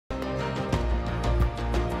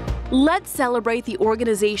Let's celebrate the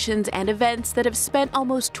organizations and events that have spent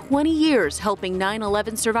almost 20 years helping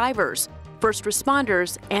 9/11 survivors, first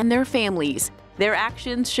responders, and their families. Their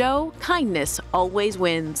actions show kindness always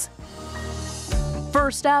wins.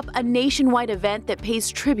 First up, a nationwide event that pays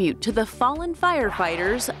tribute to the fallen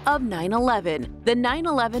firefighters of 9/11, the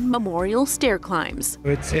 9/11 Memorial Stair Climbs.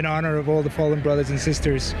 It's in honor of all the fallen brothers and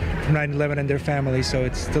sisters from 9/11 and their families, so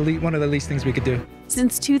it's one of the least things we could do.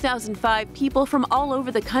 Since 2005, people from all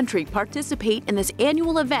over the country participate in this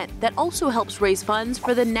annual event that also helps raise funds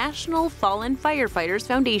for the National Fallen Firefighters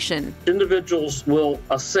Foundation. Individuals will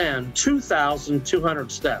ascend 2,200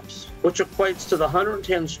 steps, which equates to the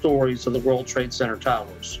 110 stories of the World Trade Center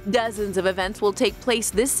towers. Dozens of events will take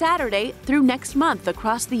place this Saturday through next month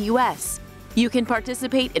across the U.S. You can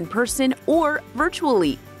participate in person or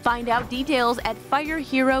virtually. Find out details at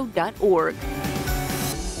firehero.org.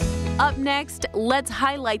 Up next, let's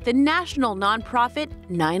highlight the national nonprofit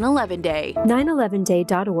 9/11 Day.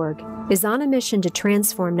 911day.org is on a mission to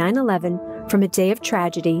transform 9/11 from a day of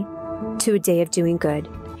tragedy to a day of doing good.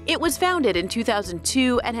 It was founded in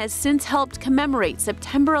 2002 and has since helped commemorate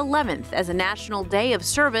September 11th as a national day of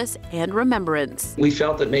service and remembrance. We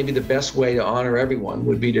felt that maybe the best way to honor everyone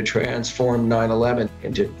would be to transform 9/11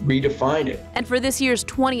 and to redefine it. And for this year's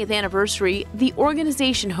 20th anniversary, the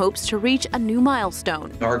organization hopes to reach a new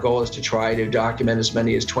milestone. Our goal is to try to document as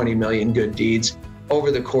many as 20 million good deeds over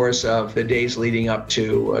the course of the days leading up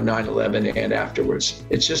to 9/11 and afterwards.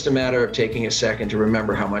 It's just a matter of taking a second to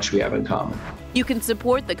remember how much we have in common. You can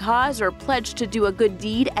support the cause or pledge to do a good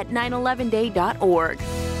deed at 911day.org.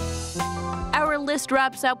 Our list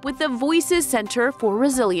wraps up with the Voices Center for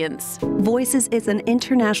Resilience. Voices is an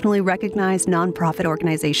internationally recognized nonprofit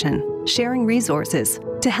organization sharing resources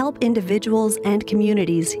to help individuals and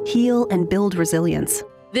communities heal and build resilience.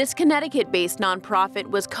 This Connecticut-based nonprofit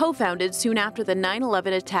was co-founded soon after the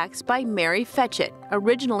 9/11 attacks by Mary Fetchett,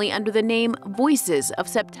 originally under the name Voices of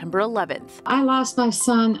September 11th. I lost my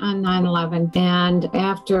son on 9/11, and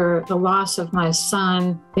after the loss of my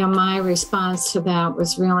son, my response to that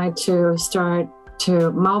was really to start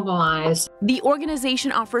to mobilize. The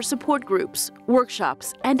organization offers support groups,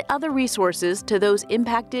 workshops, and other resources to those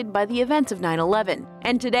impacted by the events of 9/11.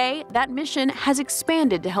 And today, that mission has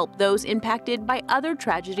expanded to help those impacted by other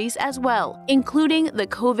tragedies as well, including the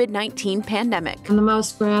COVID-19 pandemic. And the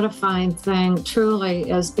most gratifying thing truly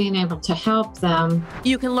is being able to help them.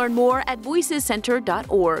 You can learn more at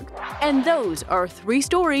voicescenter.org. And those are 3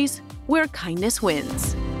 stories where kindness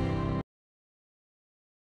wins.